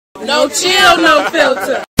No chill, no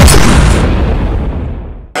filter.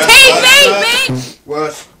 TV, bitch.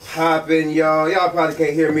 What's poppin', y'all? Y'all probably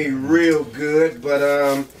can't hear me real good, but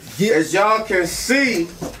as y'all can see,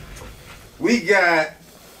 we got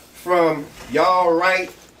from y'all right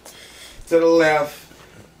to the left,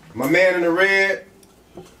 my man in the red.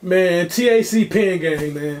 Man, TAC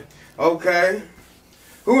PenGang, man. Okay.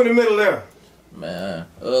 Who in the middle there? Man,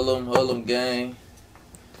 Hoodlum gang.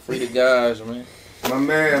 Free the guys, man. My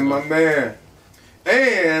man, my man.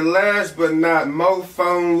 And last but not most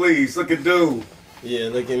phone least, look at dude. Yeah,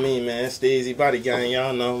 look at me, man. Steezy body gang,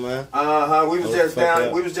 y'all know, man. We was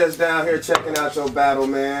just down here checking out your battle,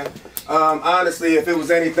 man. Honestly, if it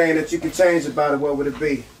was anything that you could change about it, what would it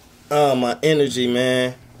be? My energy,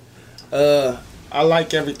 man. I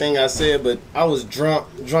like everything I said, but I was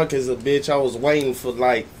drunk as a bitch. I was waiting for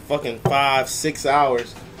like fucking 5-6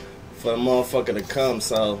 hours for the motherfucker to come,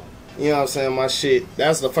 so you know what I'm saying, my shit.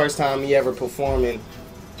 That's the first time he ever performing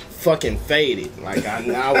fucking faded. Like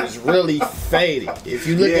I was really faded. If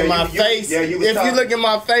you look at my face, if you look at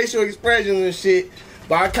my facial expressions and shit,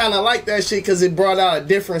 but I kinda like that shit because it brought out a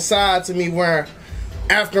different side to me where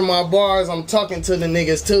after my bars I'm talking to the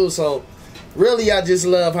niggas too, so really, I just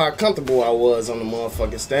love how comfortable I was on the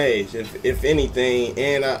motherfucking stage, if anything.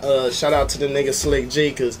 And I shout out to the nigga Slick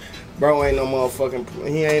G, cause bro ain't no motherfucking,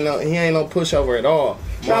 he ain't no pushover at all.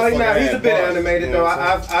 No, he's not. He's a bit animated, you know, though.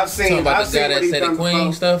 I've seen. Talking about the guy that said the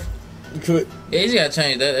Queen stuff. You could. Yeah, he's gotta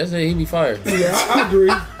change that. That's it. He be fired. Yeah, I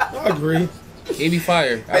agree. I agree. He be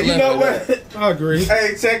fired. Hey, you know what? I agree.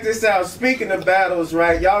 Hey, check this out. Speaking of battles,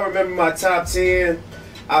 right? Y'all remember my top 10?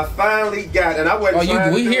 I finally got, and I wasn't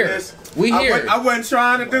trying to do this. We here. I wasn't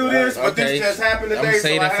trying to do this, but this just happened today. I'm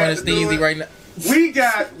saying so in front of Steezy right now. We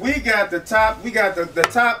got the top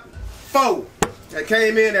 4 that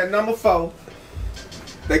came in at number 4.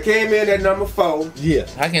 They came in at number 4. Yeah.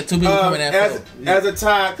 How can 2 people come in at 4? As a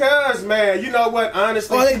tie, cause man, you know what?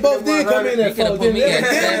 Honestly, they both did come in at 4.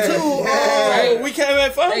 We came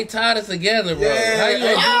at 4. They tied us together, bro. Yeah. How you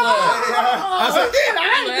gonna do that?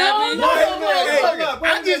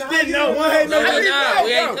 I just didn't know.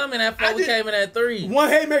 We ain't coming at 4. We came in at 3. One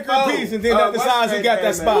haymaker apiece, and then that decides who got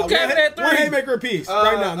that spot. Who came in at 3? One haymaker apiece.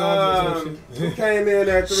 Right now, no. Who came in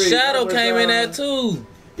at 3? Shadow came in at 2.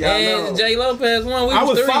 Yeah, and J Lopez won. I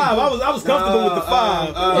was 3. 5. I was comfortable with the 5.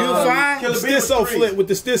 You 5? With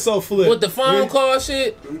the Stisso flip. With the phone call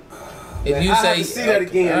shit. If you I say, had to see that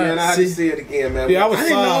again, man. I had to see it again, man. Yeah, I was 5.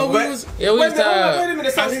 Yeah, we was tired. Wait a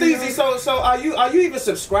minute, so Steezy, so are you even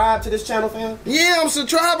subscribed to this channel, fam? Yeah, I'm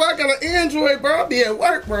subscribed. I got an Android, bro. I be at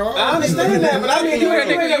work, bro. I understand that, but I mean, you know where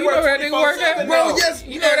that nigga work at, bro? Yes,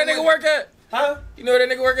 you know where that nigga work at? Huh? You know where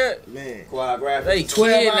that nigga work at? Man, choreography. They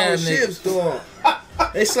 12-hour shifts, dog.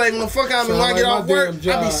 They slaving the fuck out of me when I get off work.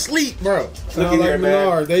 I be sleep, bro. Look at here,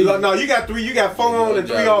 man. No, you got 3. You got 4 on and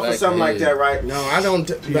 3 off or something like that, right? No, I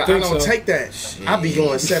don't. I don't take that. I be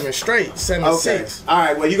going 7 straight, 7 6. All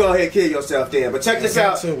right, well, you go ahead and kill yourself then. But check this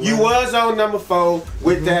out. You was on number 4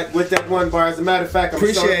 with that one bar. As a matter of fact,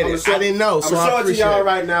 Appreciate it. I didn't know, so I I'm showing appreciate to y'all it.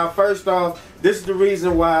 right now. First off, this is the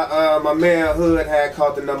reason why my man Hood had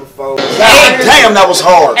caught the number 4. Hey, damn, that was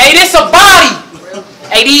hard. Hey, this a body.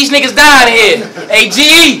 Hey, these niggas dying here. Hey,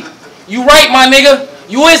 GE, you right, my nigga.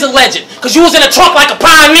 You is a legend. Cause you was in a trunk like a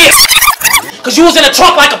pioneer. Cause you was in a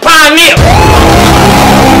trunk like a pioneer.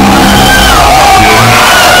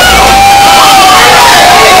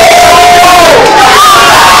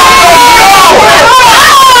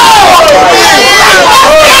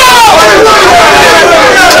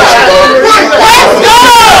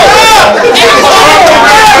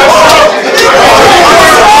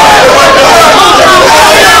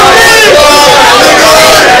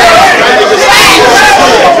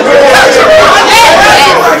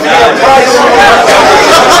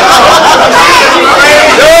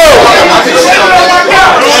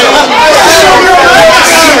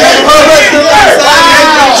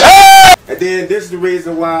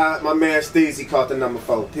 Why my man Steezy caught the number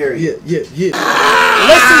 4, period. Yeah. Listen, bro.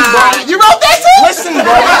 You wrote that too?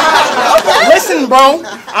 Listen, bro.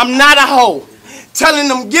 I'm not a hoe. Telling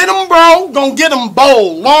them, get them, bro. Gonna get them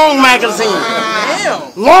bold. Long magazine.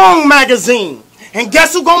 Damn. Long magazine. And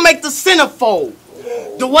guess who gonna make the centerfold?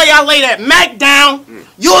 The way I lay that Mac down,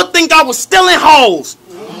 you'll think I was stealing hoes.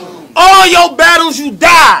 All your battles, you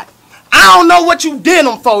died. I don't know what you did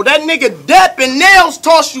them for. That nigga Depp and Nails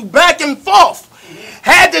tossed you back and forth.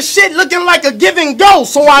 Had the shit looking like a give and go,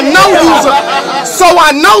 so I know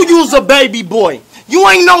you's a baby boy. You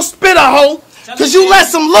ain't no spitter hoe, cause you let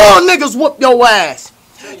some little niggas whoop your ass.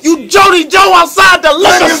 You Jody Joe outside the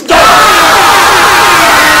liquor store.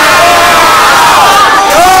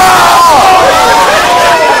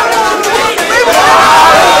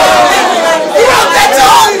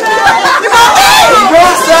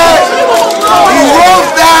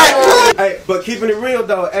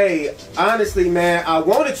 honestly, man, I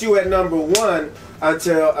wanted you at #1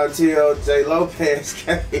 until J Lopez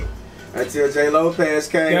came. Until J Lopez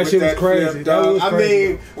came. That with shit was that crazy. flip, That dog. was I crazy.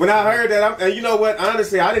 mean, when I heard that, and you know what?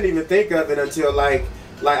 Honestly, I didn't even think of it until like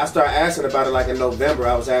I started asking about it like in November.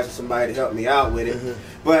 I was asking somebody to help me out with it.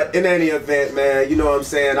 But in any event, man, you know what I'm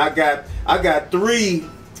saying? I got 3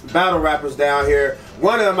 battle rappers down here.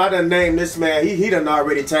 One of them, I done named this man. He done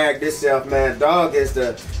already tagged himself, man. Dog is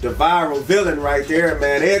the viral villain right there,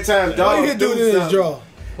 man. Every time Dog All you do is something, draw.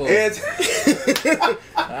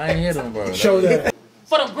 I ain't hit him, bro. Show that.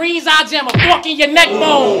 For them greens, I jam a fork in your neck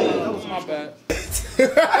bone. That was my bad. He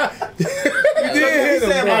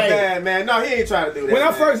said my bad, man. No, he ain't trying to do that.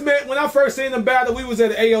 When I first seen them battle, we was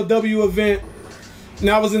at an AOW event. And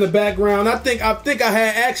I was in the background. I think I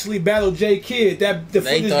had actually battled J Kidd. That the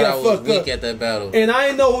They footage thought I got was fucked weak up. at that battle. And I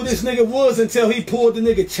didn't know who this nigga was until he pulled the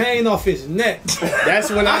nigga chain off his neck. That's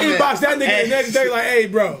when I inboxed that nigga the next day like, hey,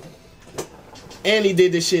 bro. And he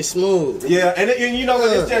did this shit smooth. Yeah, and you know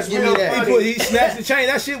what? It's just Give me real that. funny. He snatched the chain.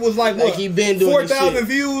 That shit was like what? Like he been doing this 4,000 shit.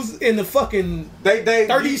 views in the fucking They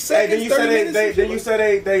 30 seconds, Then you 30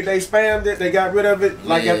 say minutes. they spammed it. They got rid of it.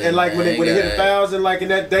 Like Yeah, and like when it hit 1,000, like in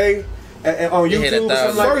that day, on They hit YouTube or 1,000.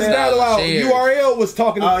 something like first that. battle out. Shares. URL was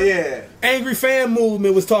talking. Oh yeah. Angry Fan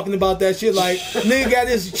Movement was talking about that shit. Like nigga got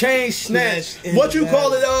his chain snatched. Snatched in What the you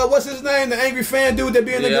call it? What's his name? The Angry Fan dude that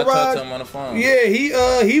be in the Yeah, I talked garage. to him on the phone.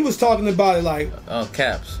 Yeah, he was talking about it like Oh,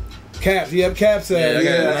 Caps. Caps. Yeah, Caps.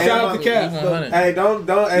 Yeah, Shout out to Caps. He's though. 100. Hey, don't.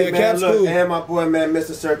 Hey, Yeah, man, Cap's look, cool. and my boy, man,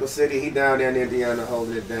 Mr. Circle City, he down there in Indiana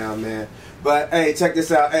holding it down, man. But hey, check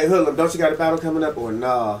this out. Hey, Hoodlum, don't you got a battle coming up or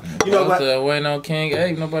nah? You know what? Waiting on King.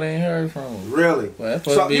 Hey, nobody ain't heard from him. Really? Well, that's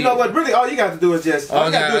supposed So to be- you know what? Really, all you got to do is just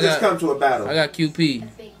come to a battle, I got QP.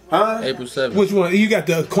 huh? April 7th. Which one? You got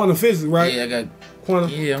the quantum physics, right? Yeah, I got.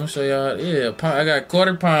 Quantum. Yeah, I'm gonna show y'all. Yeah, I got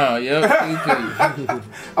 £1/4. Yep, QP.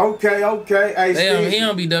 Okay. Hey, Damn, Steve, he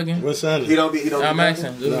don't be ducking. What's that? he don't be. I'm be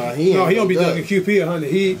asking. dude. Nah, he No, he don't be duck. ducking QP 100.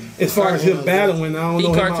 He, as far as him battling, I don't He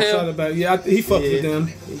know him cartel? outside about. Yeah, he fucks with them.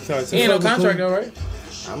 He ain't no contract though, right?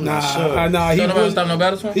 I'm Nah, not sure. nah, he So nobody wouldn't. stop no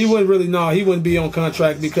battles from? He wouldn't really. No, he wouldn't be on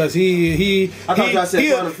contract because he I thought y'all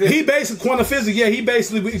said quantum physics. he basically quantum physics. Yeah, he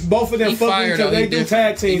basically both of them He fucking fired, each other. though. They He do different.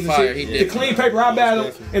 tag teams. He and fired. shit. He The different. clean paper I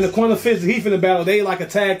battle and the quantum physics he finna battle. They like a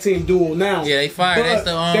tag team duel now. Yeah, they fired. But That's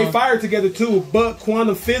the they fired together too. But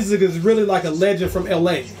quantum physics is really like a legend from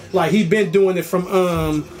LA. Like he been doing it from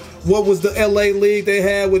what was the LA league they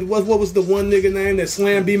had with what was the one nigga name that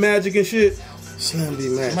Slam B Magic and shit. Slam be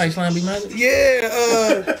mad. Somebody slam be magic. Yeah,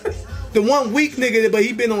 the one weak nigga, but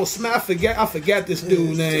he been on Smack. I forgot this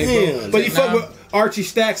dude name, bro. Damn. But he fuck with Archie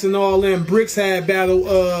Stacks and all them. Bricks had battle.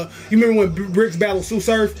 You remember when Bricks battled Sue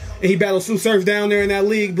Surf and he battled Sue Surf down there in that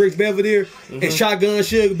league, Bricks Belvedere, and Shotgun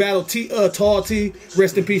Suge battled Tall T.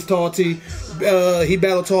 Rest in peace, Tall T. He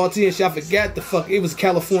battled Tall T and shit. I forgot the fuck. It was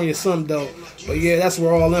California something though. But yeah, that's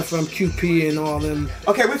where all them from, QP and all them.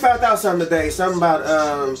 Okay, we found out something today. Something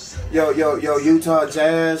about yo Utah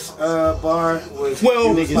Jazz bar was.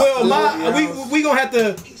 Well, you niggas- we gonna have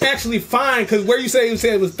to actually find, because where you said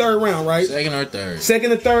it was third round, right? Second or third.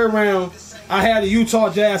 Second and third round, I had a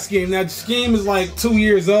Utah Jazz scheme. Now the scheme is like 2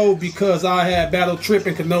 years old because I had Battle Trip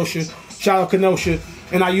in Kenosha. Shout out Kenosha.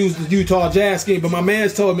 And I used the Utah Jazz scheme. But my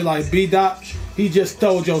man's told me like, B-Dot, he just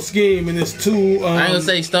stole your scheme and it's too... I ain't gonna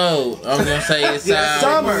say stole. I'm gonna say it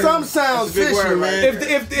sounds. Some sounds That's a big fishy, word, man.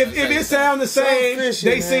 If it sound the same, fishy,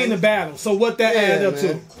 they man. seen the battle. So what that add up to?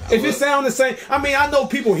 man. If it sound the same, I mean, I know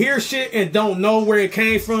people hear shit and don't know where it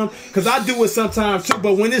came from, because I do it sometimes too.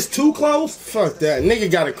 But when it's too close, Fuck that. Nigga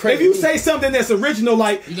got a credit. if you say something that's original,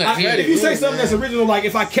 like You got credit, if you say yeah, something man. that's original, like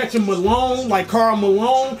if I catch a Malone, like Karl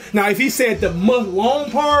Malone. Now, if he said the Malone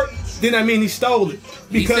part, then I mean he stole it.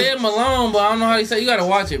 He said Malone, but I don't know how he said. You gotta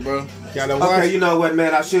watch it, bro. Gotta watch. Okay, you know what,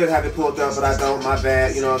 man? I should have it pulled up, but I don't. My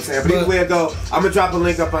bad. You know what I'm saying? But either way it go, I'm gonna drop a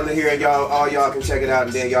link up under here, and all y'all can check it out,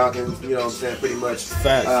 and then y'all can, you know what I'm saying, pretty much.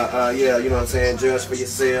 Facts. Yeah, you know what I'm saying. Judge for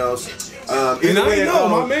yourselves. And Either I way ain't it know.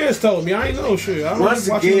 go, My man's told me. I ain't know shit. I don't Once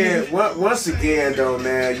watch again, no once again, though,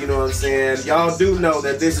 man, you know what I'm saying. Y'all do know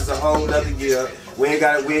that this is a whole nother year. We ain't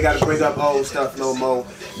got to bring up old stuff no more.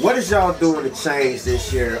 What is y'all doing to change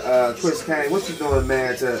this year? Chris Kane, what you doing,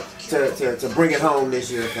 man, to bring it home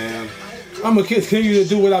this year, fam? I'm gonna continue to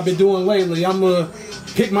do what I've been doing lately. I'm gonna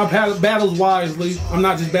pick my battles wisely. I'm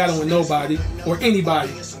not just battling nobody or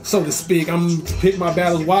anybody, so to speak. I'm gonna pick my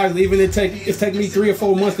battles wisely. Even if it's taking me 3 or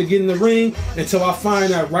 4 months to get in the ring until I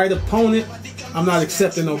find that right opponent, I'm not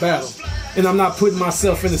accepting no battle. And I'm not putting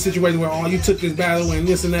myself in a situation where, oh, you took this battle and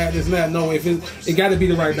this and that. No, if it got to be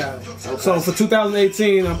the right battle. So for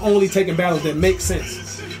 2018, I'm only taking battles that make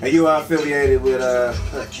sense. And you are affiliated with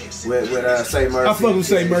Say Mercy. I fuck with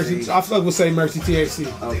Say Mercy. I fuck with Say Mercy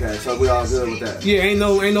THC. Okay, so we all good with that. Yeah, ain't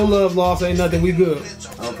no love lost, ain't nothing. We good.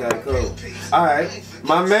 Okay, cool. All right,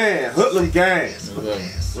 my man, Hoodlum Gang.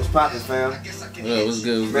 What's poppin', fam? Yeah, what's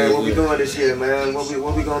good? Man, what we doing this year, man? What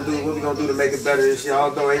we gonna do? What we gonna do to make it better this year?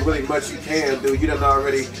 Although ain't really much you can do. You done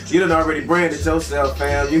already branded yourself,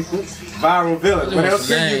 fam. You viral villain. What else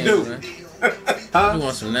can you do? I just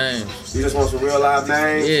want some names. You just want some real live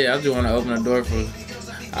names? Yeah, I just want to open the door for.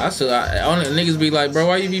 Only niggas be like, bro,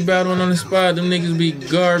 why you be battling on the spot? Them niggas be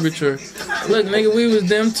garbage. Or look, nigga, we was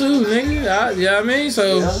them too, nigga. You know what I mean?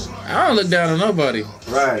 So I don't look down on nobody.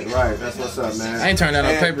 Right. That's what's up, man. I ain't turned that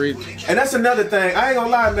on paper either. And that's another thing. I ain't gonna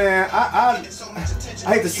lie, man. I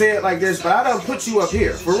hate to say it like this, but I done put you up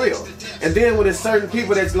here for real. And then when there's certain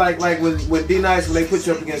people that's like when D-Nice, when they put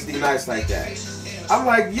you up against D-Nice like that, I'm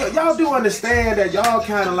like, y'all do understand that y'all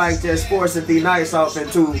kind of like just forcing D-Nice off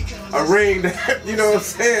into a ring that, you know what I'm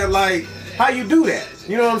saying? Like, how you do that?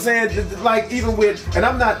 You know what I'm saying? Like, even with, and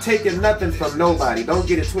I'm not taking nothing from nobody, don't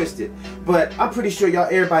get it twisted, but I'm pretty sure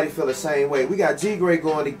everybody feel the same way. We got G-Gray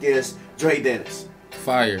going against Dre Dennis.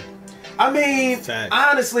 Fire. I mean,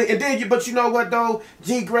 honestly, and then but you know what though?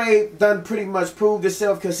 G-Gray done pretty much proved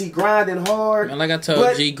himself because he grinding hard. Man, like I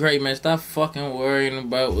told G-Gray, man, stop fucking worrying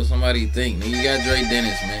about what somebody think. You got Dre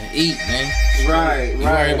Dennis, man. Eat, man. Right. You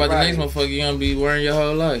worry about the next motherfucker, you gonna be worrying your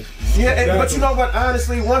whole life. Yeah, but you know what?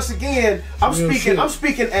 Honestly, once again, I'm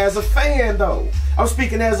speaking as a fan though. I'm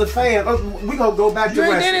speaking as a fan. We gonna go back to Dre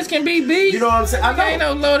wrestling. Dennis can be beat. You know what I'm saying? I know. Ain't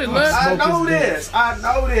no loaded luck. I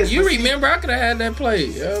know this. You remember? I could have had that play.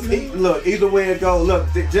 You know what I mean? Look, either way it go. Look,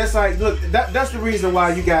 just like that's the reason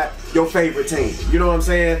why you got your favorite team. You know what I'm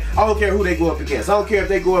saying? I don't care who they go up against. I don't care if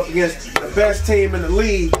they go up against the best team in the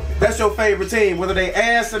league. That's your favorite team, whether they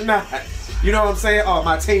ass or not. You know what I'm saying? Oh,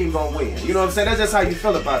 my team gonna win. You know what I'm saying? That's just how you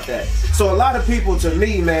feel about that. So a lot of people, to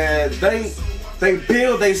me, man, they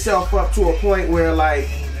build themselves up to a point where, like,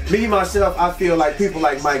 me, myself, I feel like people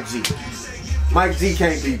like Mike G. Mike G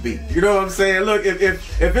can't be beat. You know what I'm saying? Look, if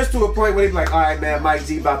it's to a point where they be like, all right, man, Mike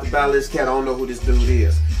G about to battle this cat, I don't know who this dude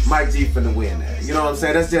is. Mike G finna win that. You know what I'm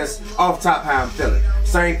saying? That's just off top how I'm feeling.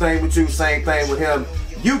 Same thing with you, same thing with him.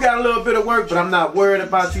 You got a little bit of work, but I'm not worried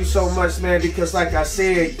about you so much, man, because like I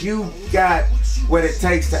said, you got what it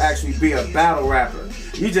takes to actually be a battle rapper.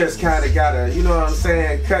 You just kind of gotta, you know what I'm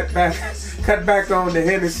saying, cut back on the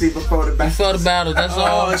Hennessy before the battle. Before the battle, that's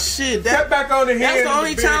all. Oh shit! Cut back on the Hennessy. That's the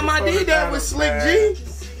only time I did that with Slick G.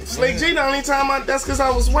 Slick G, the only time that's because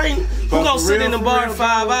I was waiting. Who gonna sit in the bar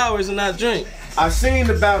 5 hours and not drink? I seen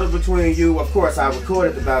the battle between you. Of course, I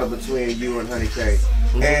recorded the battle between you and Honey K.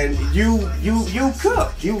 And you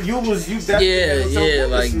cooked. You definitely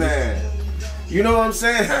like man. You know what I'm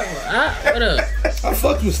saying? What up? I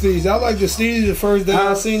fucked with Steezy. I like the Steezy the first day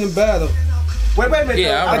I seen him battle. Wait a minute.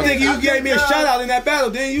 Yeah, I think you gave me a shout out in that battle,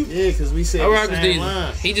 didn't you? Yeah, because we said I rock with the same Steezy.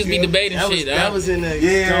 line. He just be debating shit. That was in the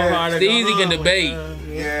Steezy can debate.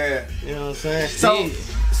 Yeah. You know what I'm saying?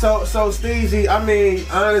 So Steezy, I mean,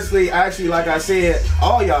 honestly, actually, like I said,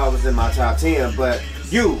 all y'all was in my top 10, but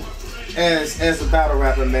you, as a battle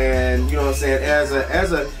rapper, man, you know what I'm saying, as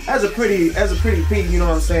a pretty peak, you know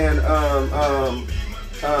what I'm saying,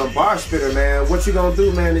 bar spitter, man, what you gonna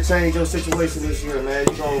do, man, to change your situation this year, man?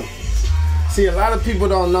 You gonna see, a lot of people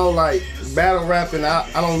don't know, like, battle rapping. I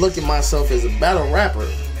don't look at myself as a battle rapper.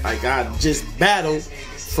 Like, I just battle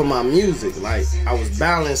for my music. Like, I was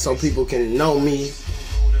battling so people can know me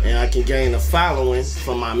and I can gain a following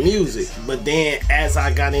from my music. But then as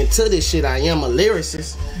I got into this shit, I am a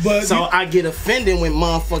lyricist. So I get offended when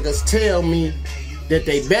motherfuckers tell me that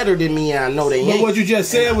they better than me and I know they ain't. But what you just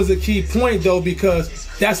said was a key point though, because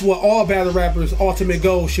that's what all battle rappers' ultimate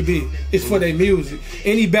goal should be. It's for their music.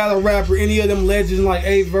 Any battle rapper, any of them legends like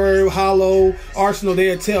A-Verb, Hollow, Arsenal,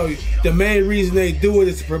 they'll tell you the main reason they do it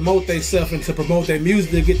is to promote themselves and to promote their music,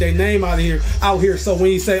 to get their name out here. So when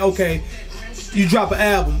you say, okay, you drop an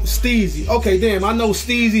album, Steezy. Okay, damn, I know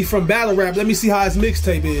Steezy from battle rap. Let me see how his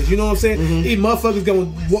mixtape is. You know what I'm saying? These motherfuckers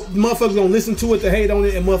gonna listen to it to hate on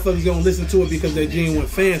it, and motherfuckers gonna listen to it because they're genuine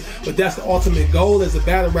fans. But that's the ultimate goal as a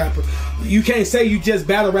battle rapper. You can't say you just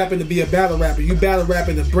battle rapping to be a battle rapper. You battle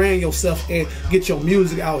rapping to brand yourself and get your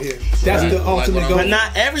music out here. That's the ultimate goal. But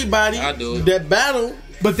not everybody that battle.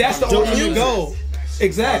 But that's the ultimate goal.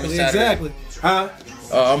 Exactly. Huh?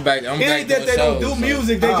 I'm back. It ain't that they don't do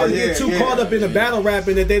music. They just get too caught up in the battle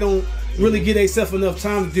rapping that they don't really give themselves enough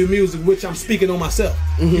time to do music, which I'm speaking on myself.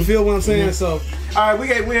 You feel what I'm saying? So, all right,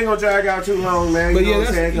 we ain't gonna drag out too long, man. You know what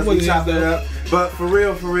I'm saying? Because we chopped it up. But for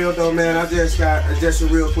real though, man, I just got a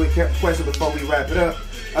real quick question before we wrap it up.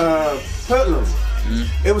 Hoodlum,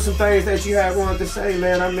 It was some things that you had wanted to say,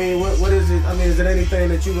 man. I mean, what is it? I mean, is there anything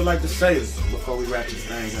that you would like to say before we wrap this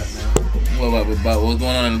thing up, man? What's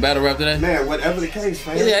going on in the battle rap today? Man, whatever the case,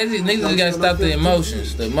 man. Yeah, these niggas just gotta stop the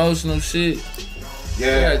emotions, the emotional shit.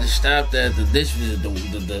 Yeah. You gotta just stop that. The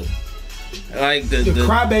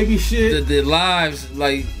crybaby shit. The lives,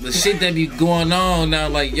 like the shit that be going on now.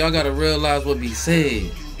 Like y'all gotta realize what be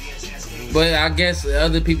said. But I guess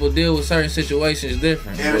other people deal with certain situations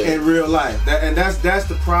different. In real life, that's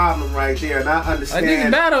the problem right there. And I understand. I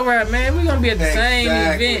think battle rap, man. We gonna be at the same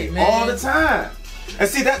event, man, all the time. And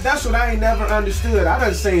see, that's what I ain't never understood. I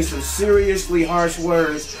done seen some seriously harsh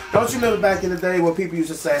words. Don't you remember back in the day when people used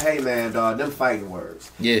to say, "Hey, man, dog, them fighting words."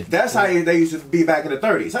 Yeah. That's how they used to be back in the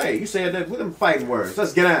 30s. Hey, you said that with them fighting words.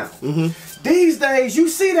 Let's get out. These days, you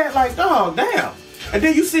see that like, dog, damn. And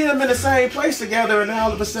then you see them in the same place together, and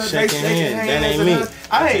all of a sudden they shaking hands. That ain't me.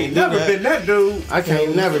 I ain't never been that dude. I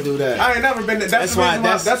can't never do that. I ain't never been that. That's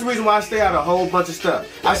the reason why I stay out of a whole bunch of stuff.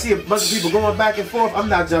 I see a bunch of people going back and forth. I'm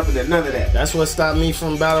not jumping at none of that. That's what stopped me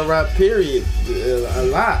from battle rap, period. A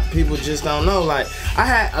lot. People just don't know. Like, I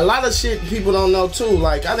had a lot of shit people don't know too.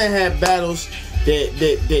 Like, I done had battles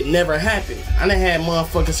that never happened. I done had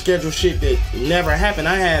motherfucking scheduled shit that never happened.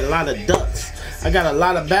 I had a lot of ducks. I got a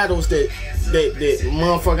lot of battles that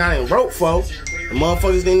motherfucker I didn't wrote for. The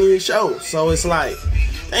motherfuckers didn't even show. So it's like,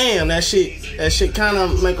 damn, that shit kind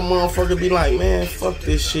of make a motherfucker be like, man, fuck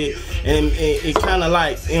this shit. And it kind of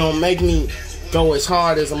like, make me go as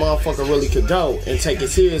hard as a motherfucker really could go and take it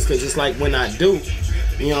serious, because it's like when I do,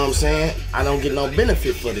 you know what I'm saying, I don't get no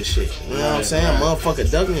benefit for this shit. You know what I'm saying? Motherfucker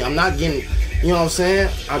dug me. I'm not getting, you know what I'm saying?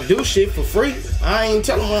 I do shit for free. I ain't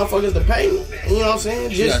telling motherfuckers to pay me. You know what I'm saying?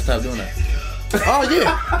 You gotta stop doing that. Oh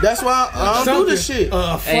yeah, that's why I don't do this shit.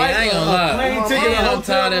 Hey, I ain't gonna lie. Ticket, I'm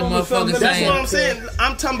tired of that motherfucker That's saying. what I'm saying.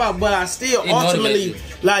 I'm talking about, but I still ultimately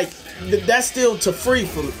like that's still free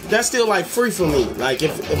for me. That's still like free for me. Like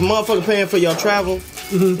if motherfucker paying for your travel,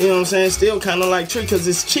 you know what I'm saying? Still kind of like free because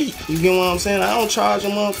it's cheap. You get what I'm saying? I don't charge a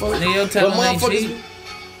motherfucker. Nigga, your travel ain't cheap.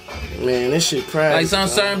 Man, this shit crazy. Like some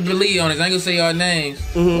certain believe on it. I ain't gonna say y'all names.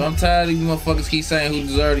 But I'm tired of these motherfuckers keep saying who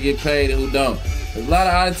deserve to get paid and who don't. There's a lot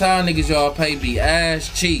of out of town niggas y'all pay be ass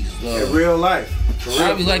cheap. In real life.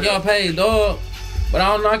 I be like, y'all pay dog. But I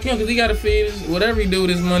don't know, I can't, because he gotta feed whatever he do with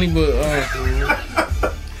his money, but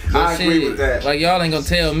I agree with that. Like y'all ain't gonna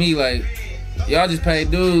tell me like y'all just pay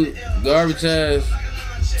dude garbage ass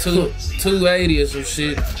 280 or some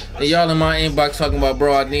shit. And y'all in my inbox talking about,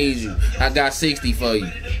 bro, I need you. I got 60 for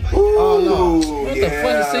you. Oh no. What the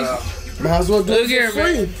fuck is 60? Might as well do it for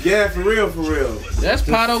free. Man. Yeah, for real. That's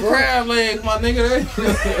Pato crab legs, my nigga.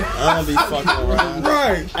 I don't be fucking around.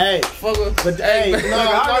 Right. Hey, But hey,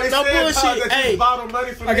 no bullshit. Hey, I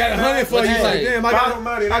got 100 for you. Like, damn, I got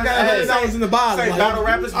 $100 in the bottle. Say battle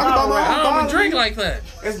rap is battle rap. I don't even drink like that.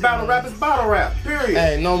 It's battle rap is battle rap. Period.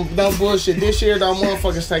 Hey, no bullshit. This year, though,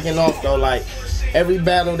 motherfuckers taking off though. Like every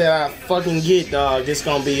battle that I fucking get, dog, it's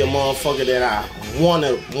gonna be a motherfucker that I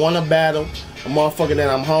wanna battle. A motherfucker that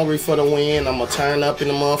I'm hungry for the win. I'm gonna turn up in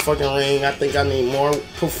the motherfucking ring. I think I need more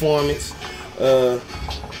performance.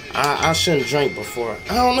 I shouldn't drink before.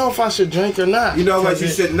 I don't know if I should drink or not. You know what? You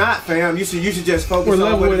should not, fam. You should just focus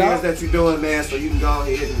on what it is that you're doing, man, so you can go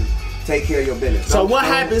ahead and take care of your business. So what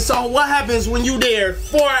happens? So what happens when you there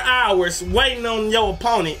 4 hours waiting on your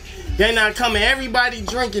opponent? They not coming. Everybody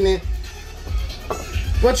drinking it.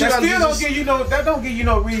 What you that still don't give you no. That don't give you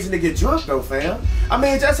no reason to get drunk though, fam. I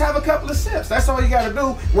mean, just have a couple of sips. That's all you gotta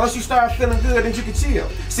do. Once you start feeling good, then you can chill.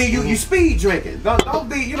 See, you speed drinking. Don't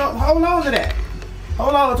be. Hold on to that.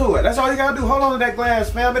 Hold on to it. That's all you gotta do. Hold on to that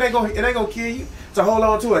glass, fam. It ain't gonna kill you. To hold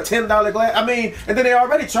on to a $10 glass. I mean, and then they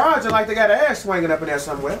already charging like they got an ass swinging up in there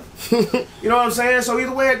somewhere. You know what I'm saying? So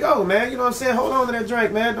either way it go, man. You know what I'm saying? Hold on to that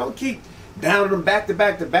drink, man. Don't keep down them back to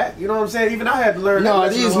back to back. You know what I'm saying? Even I had to learn. No,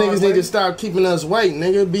 these niggas need to stop keeping us waiting,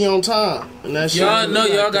 nigga. Be on time. And that y'all know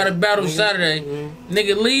y'all got a battle Saturday.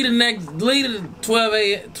 Nigga, leave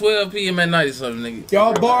the 12 p.m. at night or something, nigga.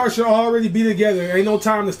 Y'all bars should already be together. Ain't no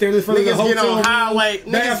time to stand in front of the hotel get on highway.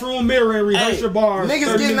 bathroom mirror and rehearse your bars.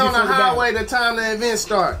 Niggas getting on the highway the time the event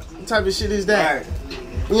start. What type of shit is that? Right.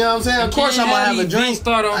 You know what I'm saying? Of course I'm gonna have a drink.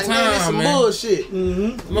 Start on time, some man. bullshit.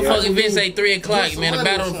 Motherfucking event say 3 o'clock, man.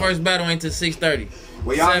 The first battle ain't till 6:30.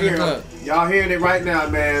 Well, y'all hearing it right now,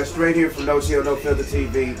 man. Straight here from noChill,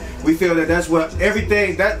 noFilterTV. We feel that that's what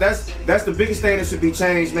everything that's the biggest thing that should be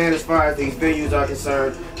changed, man. As far as these venues are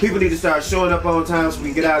concerned, people need to start showing up on time so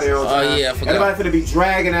we can get out of there on time. Oh yeah, I forgot. Everybody finna be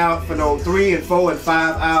dragging out for no 3 and 4 and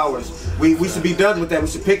 5 hours. We should be done with that. We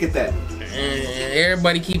should pick at that. And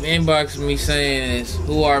everybody keep inboxing me saying is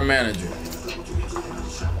who our manager.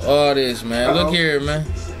 All this, man. Look here, man.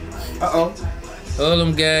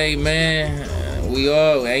 Hoodlum gang, man. We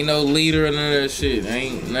all ain't no leader or none of that shit.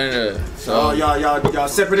 Ain't none of that. So y'all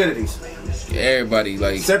separate entities. Everybody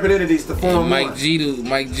like separate entities to form Mike G, the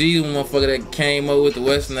motherfucker that came up with the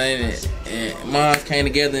West name and mine came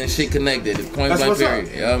together and shit connected. The point blank period.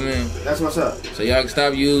 You know what I mean? That's what's up. So y'all can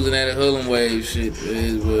stop using that Hoodlum wave shit.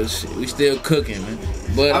 We still cooking, man.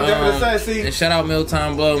 But and shout out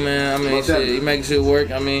Milltown Blow, man. I mean, shit, he making shit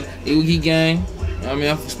work. I mean, he gang. I mean,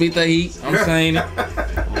 I speak the heat. I'm saying it.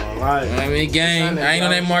 Alright. I mean, gang. I ain't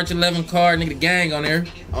on that March 11 card, nigga. The gang on there.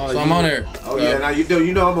 So I'm on there. Oh yeah, now you do.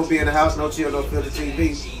 You know I'm gonna be in the house. noChill,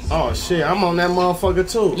 noFilterTV. Oh shit, I'm on that motherfucker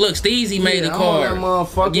too. Look, Steezy made the card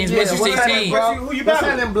against Mr. 16. Who you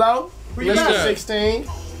battling, Blow? Who you Mr. 16.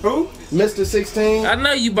 Who? Mr. 16. I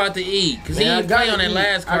know you about to eat, cause he ain't play on that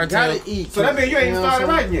last cartel. I gotta eat. So that means you ain't started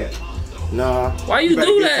writing yet. Nah. Why you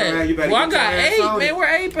do that? Well, I got 8, man.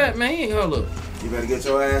 Where 8 at, man? Hold up. You better get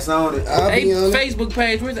your ass on it. 8 Facebook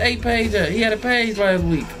page. Where's the 8 page at? He had a page last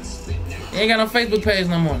week. He ain't got no Facebook page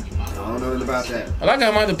no more. I don't know nothing about that. Well, I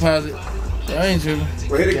got my deposit. So I ain't tripping.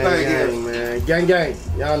 Well, hit it gang, man. Gang.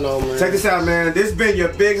 Y'all know, man. Check this out, man. This been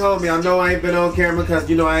your big homie. I know I ain't been on camera because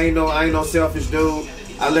you know I ain't no selfish dude.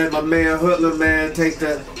 I let my man Hoodlum, man, take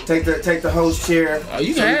the host chair. Oh,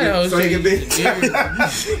 you can have so he can be.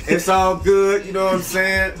 It's all good. You know what I'm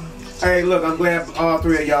saying? Hey, look, I'm glad all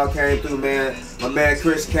 3 of y'all came through, man. My man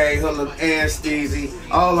Chris, Kane, Hoodlum, and Steezy,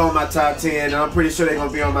 all on my top 10. And I'm pretty sure they're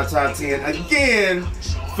gonna be on my top 10 again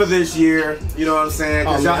for this year. You know what I'm saying?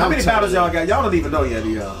 How many battles y'all got? Y'all don't even know yet, do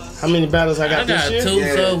y'all? How many battles I got this year?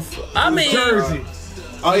 2, so I mean Jersey.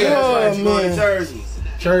 Oh yeah, that's right. Man.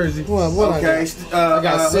 Jersey. What okay. I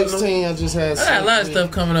got 16. I just had. I got a lot of stuff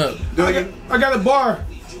coming up. I got a bar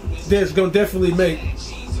that's gonna definitely make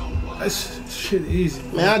shit easy.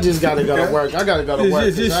 Man, I just gotta go to work. I gotta go to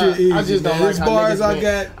work. This shit easy. I just don't like how bars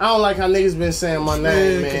I don't like how niggas been saying my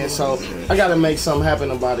name, man. So I gotta make something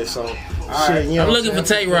happen about it. So shit, you know, I'm looking for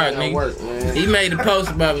Tay Rock, nigga. Work, man. He made a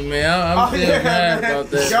post about me, man. I'm still mad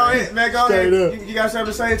about that. Go ahead, man. Go ahead. You got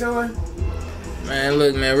something to say to him? Man,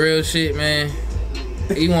 look, man. Real shit, man.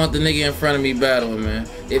 He want the nigga in front of me battling, man.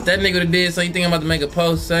 If that nigga would've did something, I'm about to make a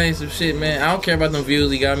post saying some shit, man. I don't care about them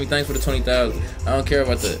views he got me. Thanks for the 20,000. I don't care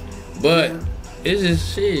about that. But it's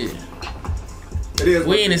just shit. It is.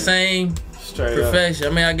 We in the same profession. I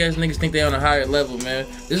mean, I guess niggas think they on a higher level, man.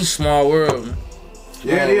 This is a small world, man.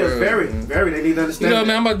 Yeah, it is. Very. They need to understand. You know,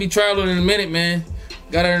 man, I'm about to be traveling in a minute, man.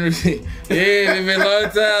 Gotta understand. Yeah, it's been a long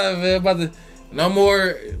time, man. About to, no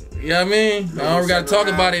more, you know what I mean? I don't gotta talk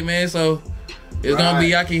about it, man, so it's gonna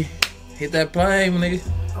be, I can hit that plane, nigga.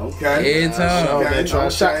 Okay. Every time.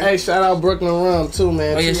 Okay. Hey, shout out Brooklyn Rum too,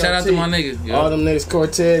 man. Oh yeah, shout out to my niggas. All them niggas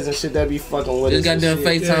Cortez and shit that be fucking with us. Just goddamn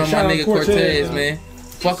FaceTime my nigga Cortez, man.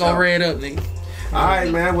 Fuck all red up, nigga. All right,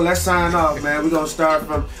 man. Well, let's sign off, man. We're gonna start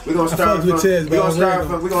from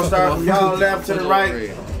y'all left to the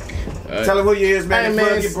right. Tell them who you is, man. Hey,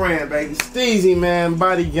 Plug your brand, baby. Steezy, man.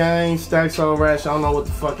 Body Gang, Stacks Old Rash. I don't know what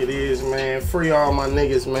the fuck it is, man. Free all my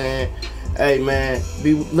niggas, man. Hey, man.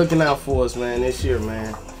 Be looking out for us, man. This year,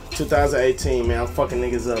 man. 2018, man. I'm fucking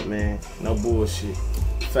niggas up, man. No bullshit.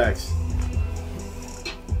 Facts.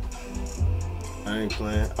 I ain't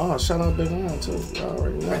playing. Oh, shout out Big Ron too. Y'all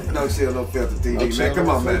already know. noChill, noFilterTV, man. Come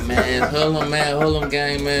on, man. Man, Hoodlum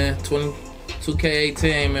gang, man.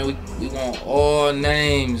 2K18, man. We want all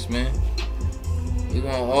names, man. We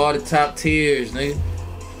want all the top tiers, nigga.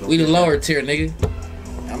 We the lower tier, nigga.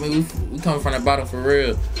 I mean, we coming from the bottom for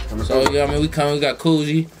real. So, you know what I mean? We got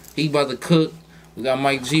Coogee. He about to cook. We got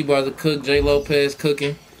Mike G about to cook. J Lopez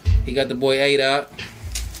cooking. He got the boy 8 out.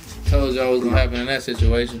 Told y'all what's gonna happen in that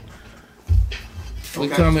situation. We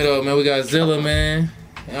coming though, man. We got Zilla, man.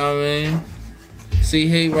 You know what I mean?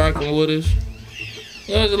 C-Hate rocking with us.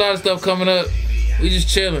 You know, there's a lot of stuff coming up. We just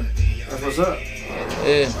chilling. That's what's up.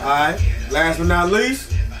 Yeah. Alright. Last but not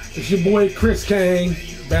least, it's your boy Chris Kane,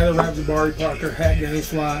 Battle Rap Jabari Parker, Hat Gang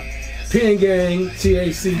Fly, PenGang,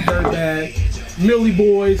 TAC, Dirtbag, Millie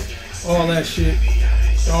Boys, all that shit.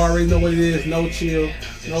 Y'all already know what it is. noChill,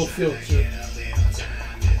 noFilter.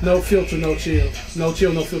 noFilter, noChill.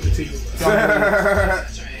 noChill, noFilterTV.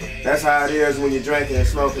 That's how it is when you're drinking and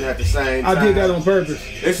smoking at the same time. I did that on purpose.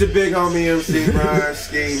 It's your big homie MC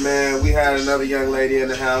Ron-Skii, man. We had another young lady in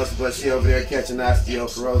the house, but she over there catching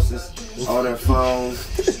osteoporosis on her phone.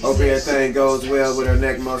 Hope everything goes well with her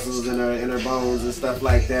neck muscles and her bones and stuff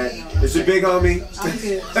like that. It's your big homie.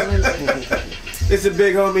 It's your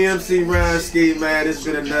big homie MC Ron-Skii, man. It's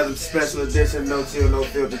been another special edition of noChill,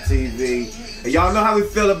 noFilterTV. And y'all know how we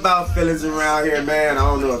feel about feelings around here, man. I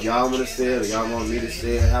don't know if y'all want to say it or y'all want me to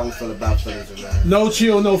say it. How we feel about feelings around here.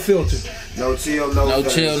 noChill, noFilter. No chill, no No filter,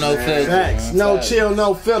 chill, no man. filter. Facts. No chill,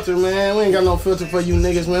 no filter, man. We ain't got no filter for you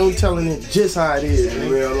niggas, man. We telling it just how it is, In man.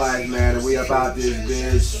 real life, man. And we about this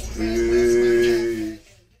bitch.